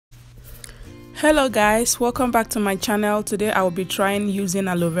Hello guys, welcome back to my channel. Today I will be trying using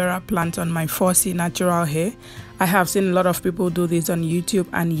aloe vera plant on my 4C natural hair. I have seen a lot of people do this on YouTube,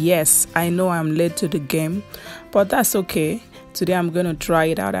 and yes, I know I'm late to the game, but that's okay. Today I'm going to try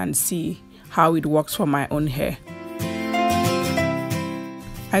it out and see how it works for my own hair.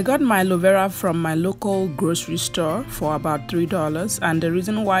 I got my aloe vera from my local grocery store for about $3, and the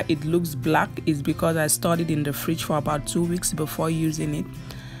reason why it looks black is because I stored it in the fridge for about 2 weeks before using it,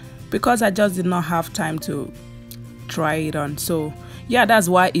 because I just did not have time to try it on. So yeah, that's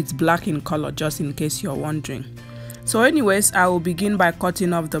why it's black in color, just in case you're wondering. So anyways, I will begin by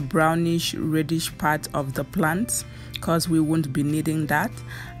cutting off the brownish reddish part of the plant because we won't be needing that,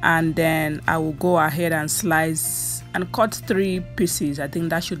 and then I will go ahead and slice and cut 3 pieces. I think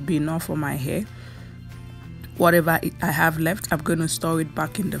that should be enough for my hair. Whatever I have left, I'm going to store it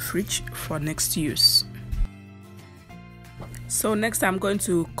back in the fridge for next use. So next I'm going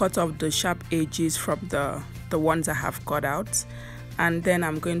to cut off the sharp edges from the ones I have cut out, and then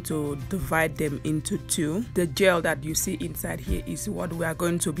I'm going to divide them into 2. The gel that you see inside here is what we are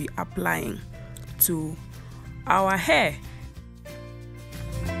going to be applying to our hair.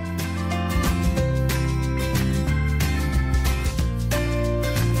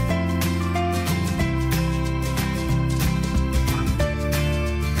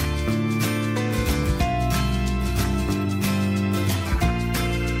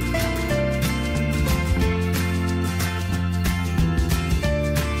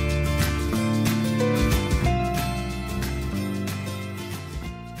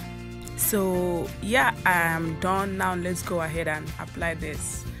 So yeah, I am done. Now let's go ahead and apply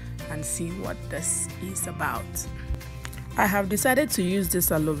this and see what this is about. I have decided to use this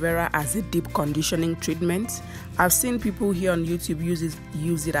aloe vera as a deep conditioning treatment. I've seen people here on YouTube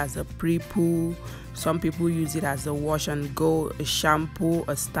use it as a pre-poo. Some people use it as a wash and go, a shampoo,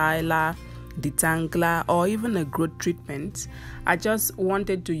 a styler, detangler, or even a growth treatment. I just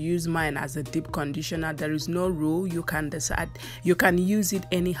wanted to use mine as a deep conditioner. There is no rule. You can decide. You can use it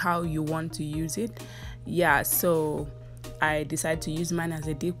anyhow you want to use it. Yeah, so I decided to use mine as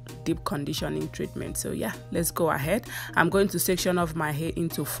a deep conditioning treatment. So yeah, let's go ahead. I'm going to section off my hair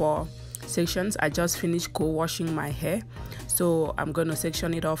into 4 sections. I just finished co-washing my hair, so I'm going to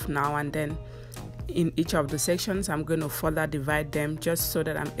section it off now, and then in each of the sections I'm going to further divide them just so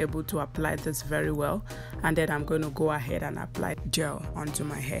that I'm able to apply this very well, and then I'm going to go ahead and apply gel onto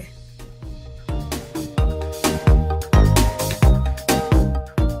my hair.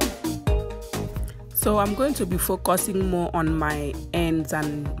 So I'm going to be focusing more on my ends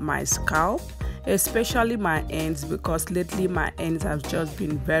and my scalp, especially my ends, because lately my ends have just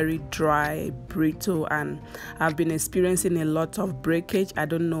been very dry, brittle, and I've been experiencing a lot of breakage. I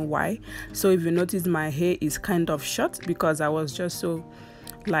don't know why. So if you notice, my hair is kind of short because I was just so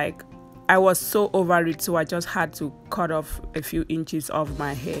I was so over it, so I just had to cut off a few inches of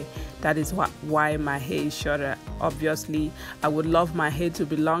my hair. That is why my hair is shorter. Obviously I would love my hair to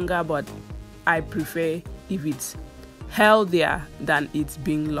be longer, but I prefer if it's healthier than it's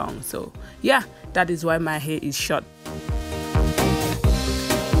being long. So yeah, that is why my hair is short.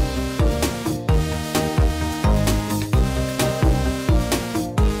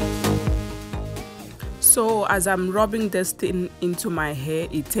 So as I'm rubbing this thing into my hair,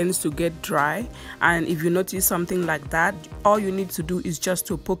 it tends to get dry, and if you notice something like that, all you need to do is just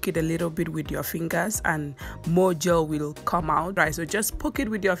to poke it a little bit with your fingers and more gel will come out. Right, so just poke it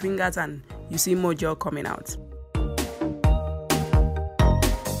with your fingers and you see more gel coming out.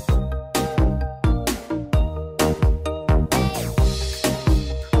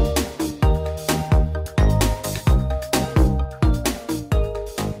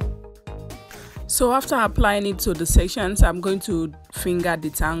 So after applying it to the sections, I'm going to finger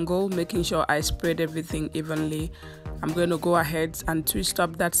detangle, making sure I spread everything evenly. I'm going to go ahead and twist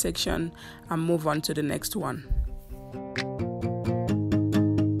up that section and move on to the next one.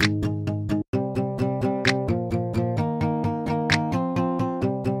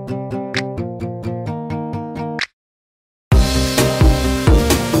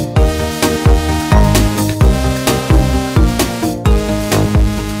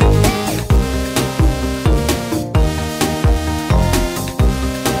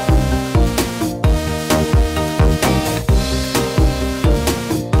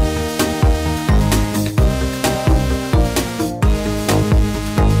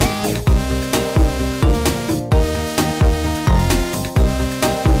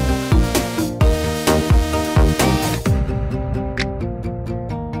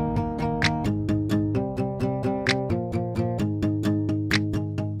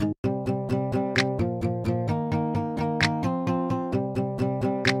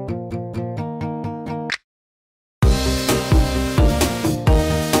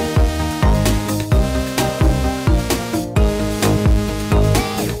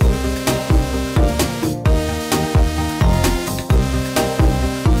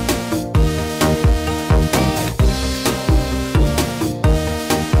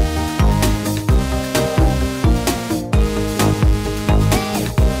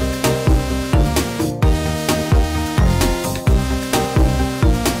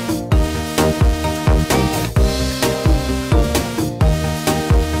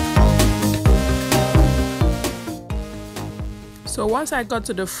 once I got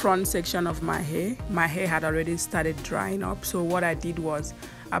to the front section of my hair had already started drying up. So what I did was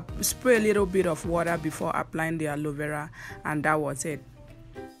I spray a little bit of water before applying the aloe vera, and that was it.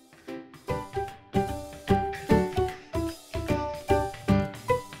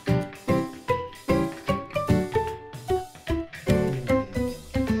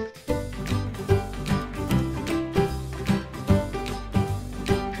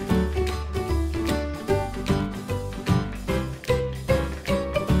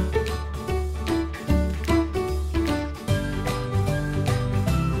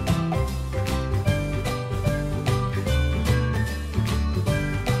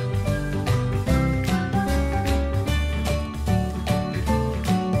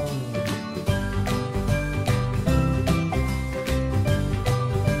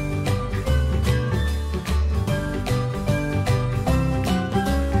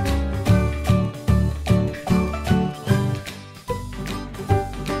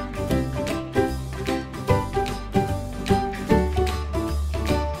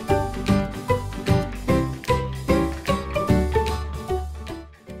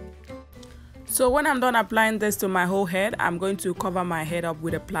 So when I'm done applying this to my whole head, I'm going to cover my head up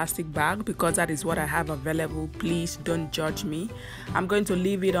with a plastic bag because that is what I have available. Please don't judge me. I'm going to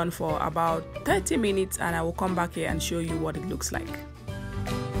leave it on for about 30 minutes and I will come back here and show you what it looks like.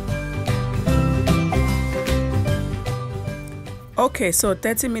 Okay, so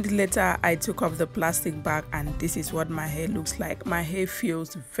 30 minutes later, I took off the plastic bag and this is what my hair looks like. My hair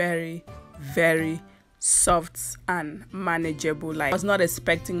feels very, very soft and manageable. Like, I was not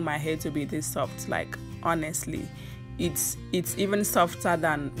expecting my hair to be this soft. Like, honestly, it's even softer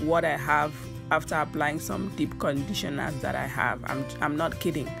than what I have after applying some deep conditioners that I have. I'm not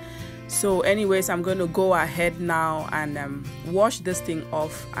kidding. So anyways, I'm going to go ahead now and wash this thing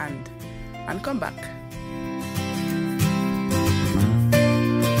off and come back.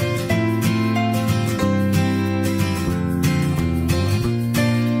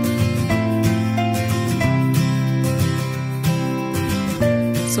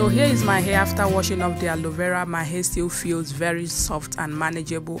 So here is my hair after washing off the aloe vera. My hair still feels very soft and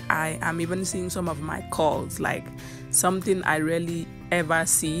manageable. I am even seeing some of my curls, like something I rarely ever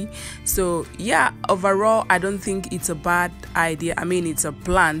see. So yeah, overall I don't think it's a bad idea. I mean, it's a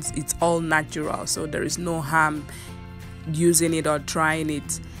plant, it's all natural, so there is no harm using it or trying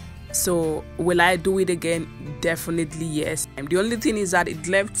it. So will I do it again? Definitely yes. And the only thing is that it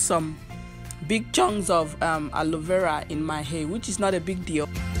left some big chunks of aloe vera in my hair, which is not a big deal.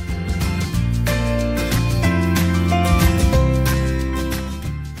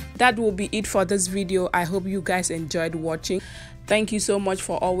 That will be it for this video. I hope you guys enjoyed watching. Thank you so much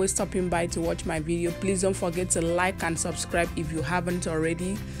for always stopping by to watch my video. Please don't forget to like and subscribe if you haven't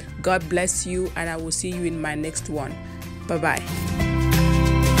already. God bless you and I will see you in my next one. Bye bye.